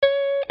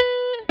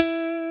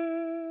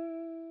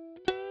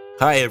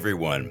Hi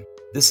everyone.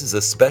 This is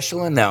a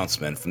special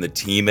announcement from the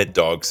team at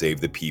Dog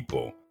Save the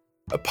People,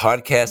 a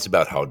podcast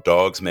about how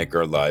dogs make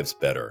our lives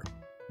better.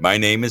 My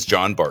name is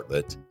John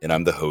Bartlett, and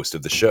I'm the host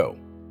of the show.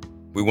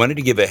 We wanted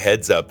to give a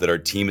heads up that our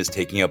team is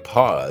taking a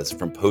pause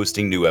from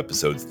posting new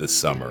episodes this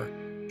summer,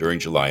 during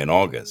July and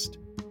August.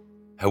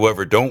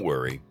 However, don't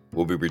worry,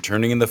 we'll be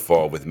returning in the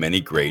fall with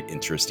many great,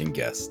 interesting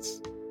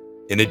guests.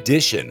 In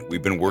addition,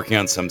 we've been working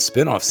on some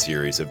spin-off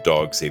series of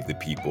Dog Save the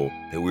People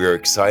that we are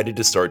excited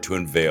to start to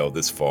unveil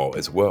this fall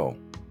as well.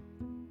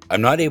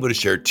 I'm not able to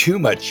share too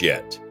much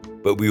yet,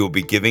 but we will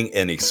be giving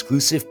an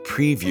exclusive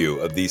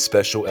preview of these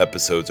special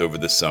episodes over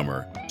the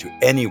summer to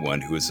anyone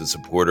who is a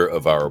supporter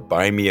of our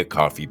Buy Me a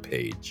Coffee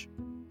page.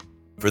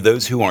 For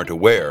those who aren't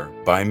aware,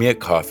 Buy Me a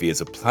Coffee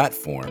is a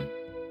platform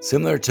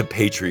similar to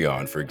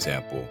Patreon, for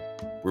example,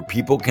 where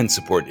people can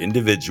support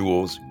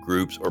individuals,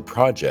 groups, or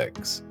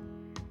projects.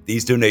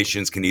 These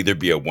donations can either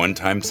be a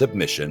one-time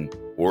submission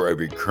or a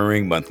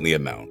recurring monthly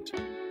amount.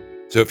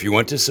 So if you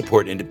want to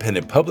support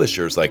independent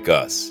publishers like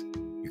us,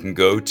 you can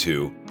go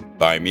to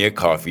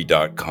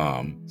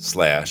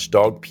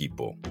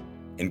buymeacoffee.com/dogpeople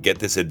and get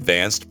this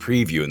advanced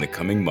preview in the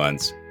coming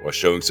months while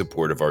showing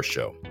support of our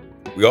show.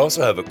 We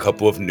also have a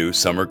couple of new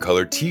summer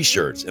color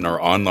t-shirts in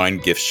our online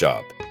gift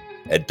shop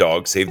at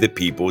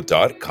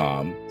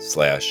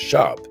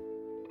dogsavethepeople.com/shop.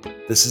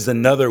 This is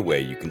another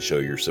way you can show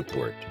your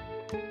support.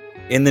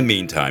 In the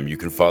meantime, you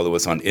can follow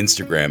us on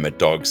Instagram at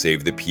Dog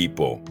Save the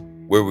People,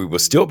 where we will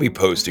still be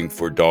posting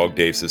for Dog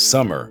Days this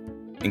summer,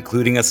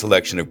 including a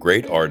selection of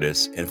great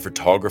artists and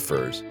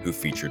photographers who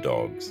feature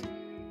dogs.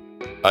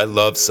 I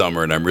love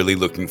summer and I'm really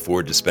looking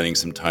forward to spending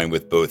some time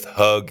with both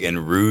Hug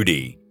and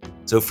Rudy.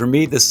 So for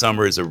me, this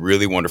summer is a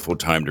really wonderful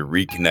time to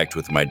reconnect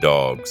with my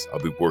dogs. I'll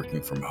be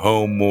working from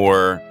home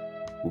more.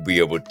 We'll be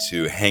able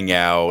to hang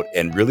out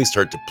and really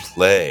start to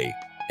play.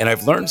 And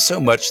I've learned so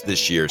much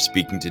this year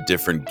speaking to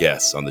different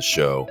guests on the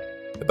show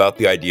about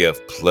the idea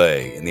of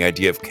play and the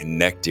idea of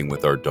connecting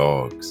with our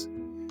dogs.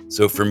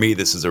 So for me,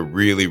 this is a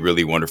really,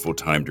 really wonderful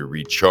time to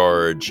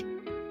recharge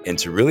and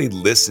to really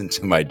listen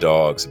to my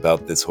dogs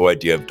about this whole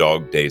idea of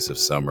dog days of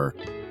summer,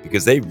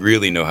 because they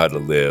really know how to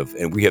live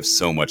and we have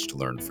so much to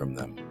learn from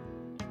them.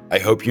 I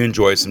hope you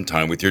enjoy some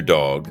time with your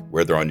dog,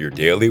 whether on your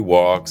daily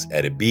walks,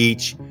 at a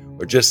beach,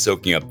 or just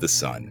soaking up the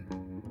sun.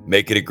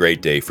 Make it a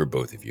great day for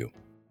both of you.